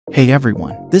Hey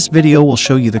everyone, this video will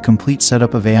show you the complete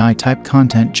setup of AI-type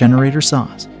content generator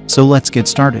SAAS, so let's get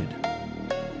started.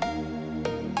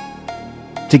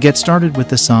 To get started with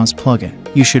the SAAS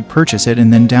plugin, you should purchase it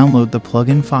and then download the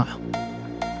plugin file.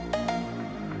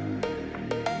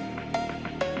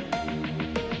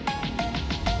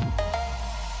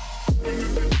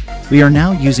 We are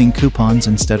now using coupons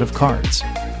instead of cards.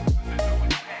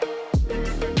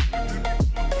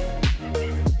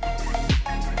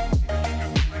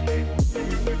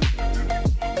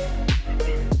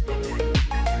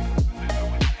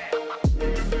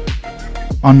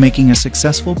 On making a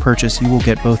successful purchase, you will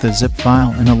get both a zip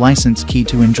file and a license key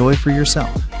to enjoy for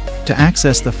yourself. To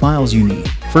access the files you need,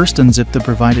 first unzip the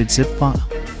provided zip file.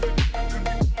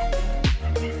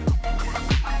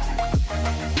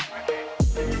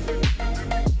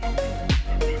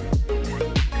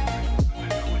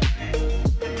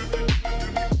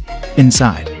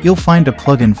 Inside, you'll find a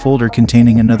plugin folder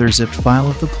containing another zipped file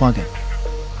of the plugin.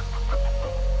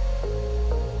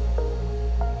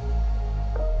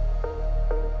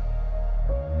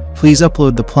 Please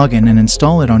upload the plugin and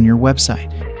install it on your website.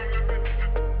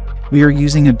 We are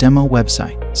using a demo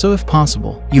website, so if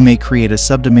possible, you may create a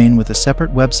subdomain with a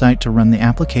separate website to run the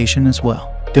application as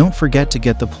well. Don't forget to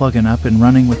get the plugin up and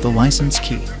running with the license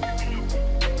key.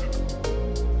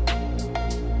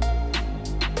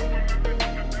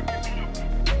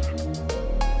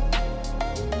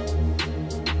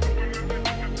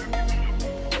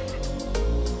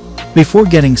 Before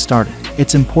getting started,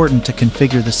 it's important to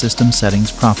configure the system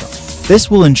settings properly.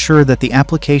 This will ensure that the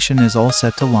application is all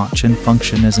set to launch and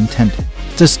function as intended.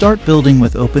 To start building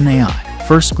with OpenAI,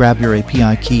 first grab your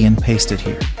API key and paste it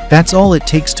here. That's all it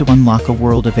takes to unlock a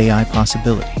world of AI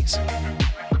possibilities.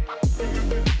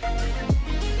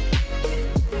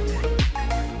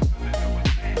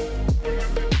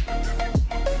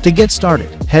 To get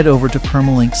started, head over to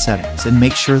Permalink settings and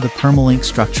make sure the permalink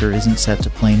structure isn't set to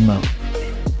plain mode.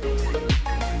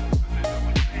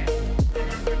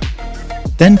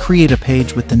 Then create a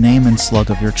page with the name and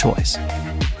slug of your choice.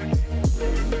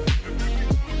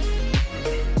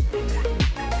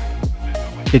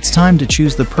 It's time to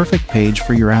choose the perfect page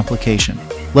for your application.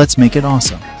 Let's make it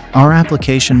awesome. Our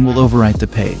application will overwrite the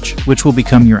page, which will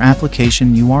become your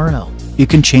application URL. You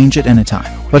can change it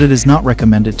anytime, but it is not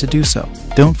recommended to do so.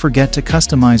 Don't forget to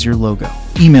customize your logo,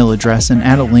 email address, and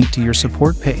add a link to your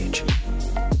support page.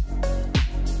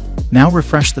 Now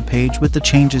refresh the page with the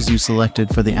changes you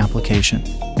selected for the application,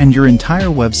 and your entire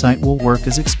website will work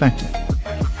as expected.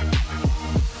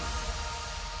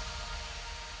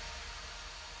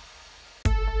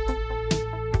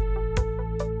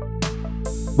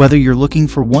 Whether you're looking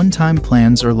for one-time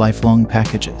plans or lifelong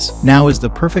packages, now is the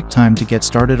perfect time to get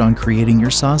started on creating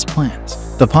your SAAS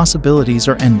plans. The possibilities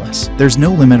are endless. There's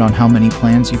no limit on how many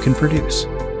plans you can produce.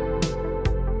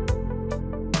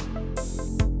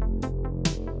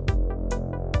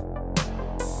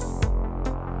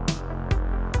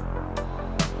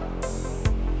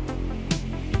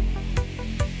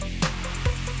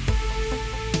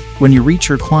 When you reach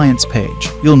your client's page,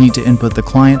 you'll need to input the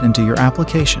client into your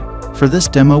application. For this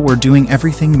demo, we're doing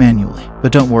everything manually.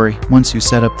 But don't worry, once you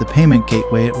set up the payment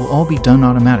gateway, it will all be done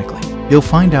automatically. You'll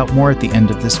find out more at the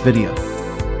end of this video.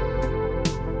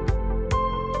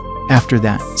 After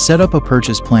that, set up a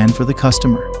purchase plan for the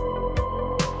customer.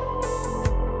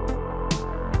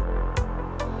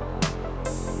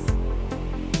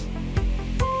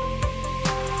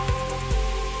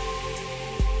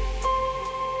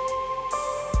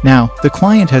 Now, the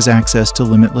client has access to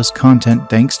limitless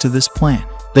content thanks to this plan.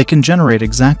 They can generate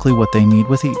exactly what they need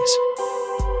with ease.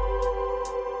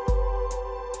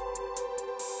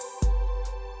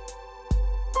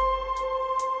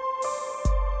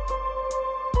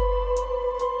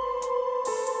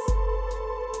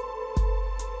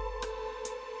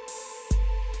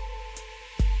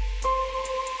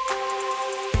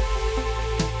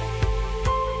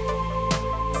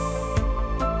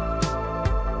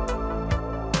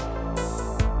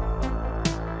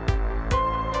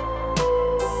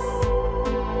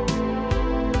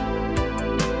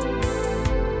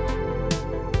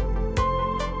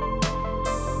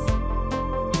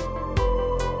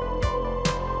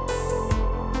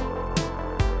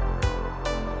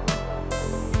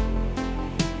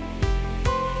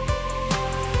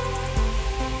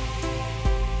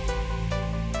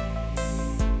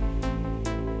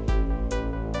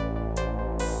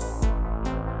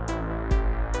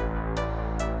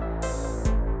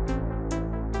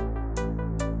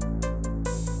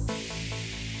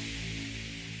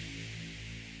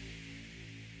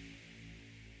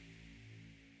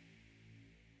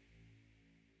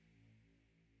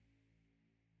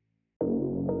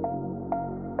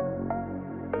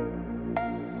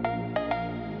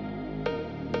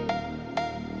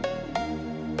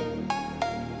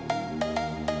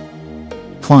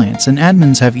 Clients and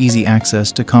admins have easy access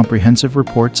to comprehensive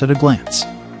reports at a glance.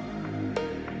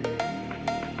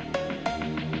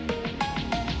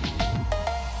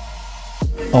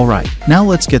 Alright, now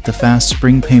let's get the Fast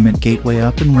Spring Payment Gateway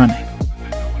up and running.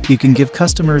 You can give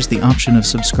customers the option of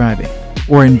subscribing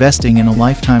or investing in a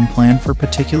lifetime plan for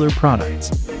particular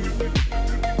products.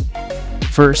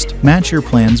 First, match your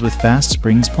plans with Fast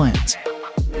Spring's plans.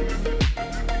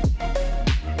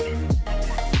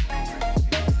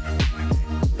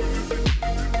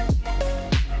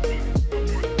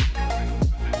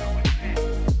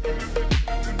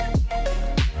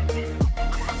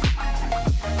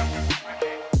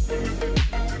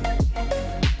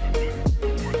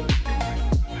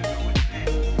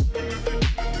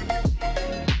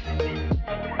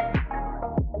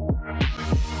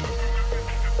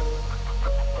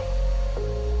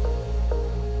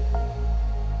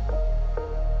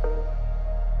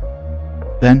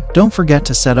 Then, don't forget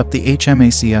to set up the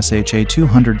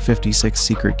HMACSHA256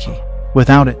 secret key.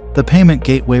 Without it, the payment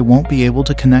gateway won't be able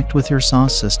to connect with your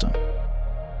SaaS system.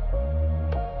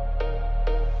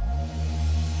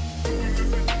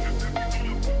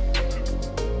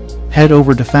 Head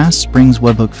over to Fast Spring's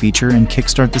Webhook feature and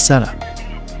kickstart the setup.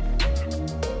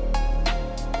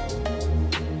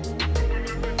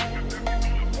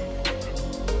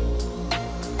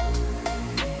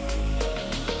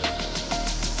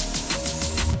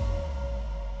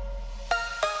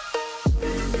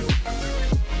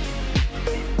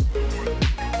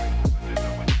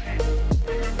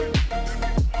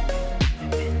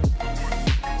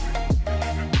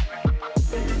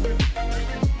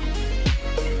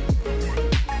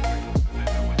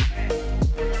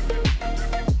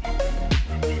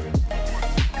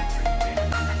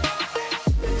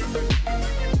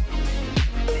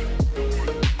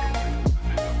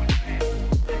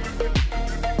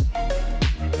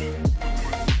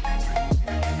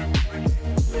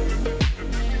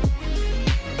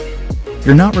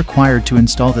 You're not required to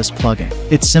install this plugin.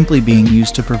 It's simply being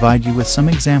used to provide you with some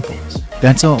examples.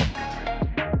 That's all.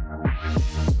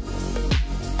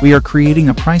 We are creating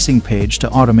a pricing page to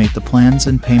automate the plans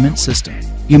and payment system.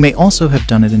 You may also have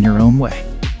done it in your own way.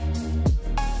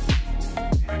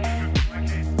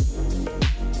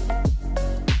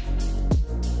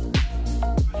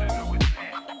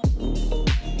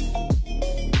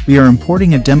 We are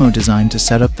importing a demo design to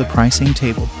set up the pricing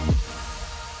table.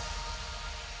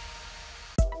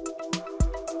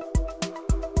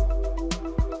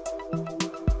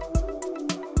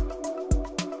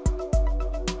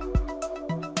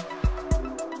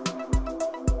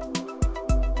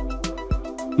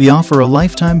 We offer a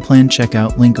lifetime plan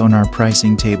checkout link on our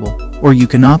pricing table, or you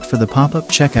can opt for the pop-up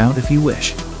checkout if you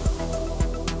wish.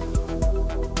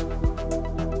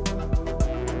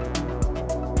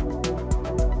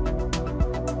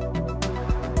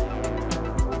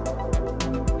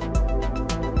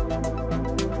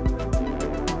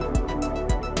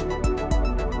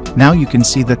 Now you can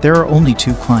see that there are only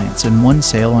 2 clients and 1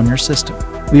 sale on your system.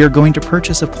 We are going to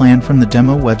purchase a plan from the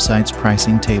demo website's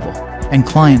pricing table, and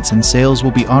clients and sales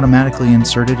will be automatically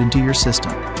inserted into your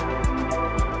system.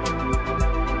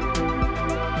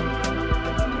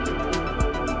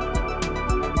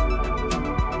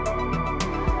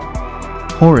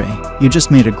 Hooray! You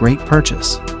just made a great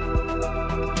purchase.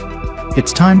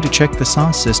 It's time to check the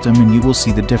SaaS system and you will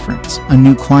see the difference. A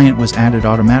new client was added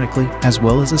automatically as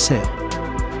well as a sale.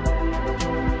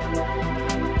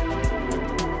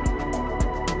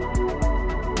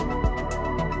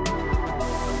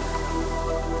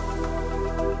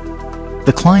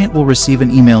 The client will receive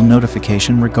an email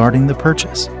notification regarding the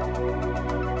purchase.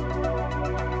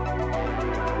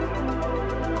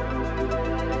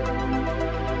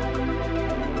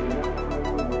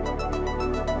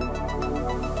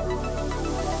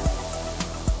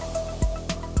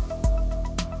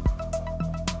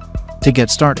 To get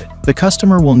started, the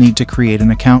customer will need to create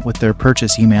an account with their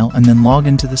purchase email and then log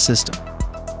into the system.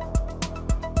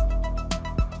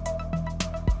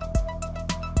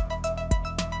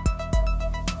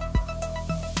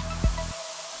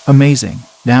 Amazing!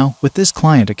 Now, with this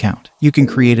client account, you can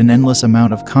create an endless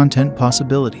amount of content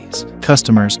possibilities.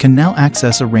 Customers can now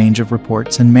access a range of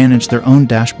reports and manage their own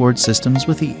dashboard systems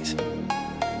with ease.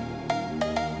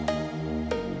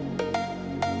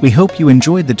 We hope you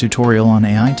enjoyed the tutorial on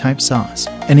AI-type SaaS.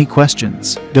 Any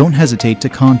questions? Don't hesitate to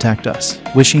contact us.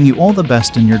 Wishing you all the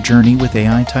best in your journey with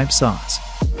AI-type SaaS.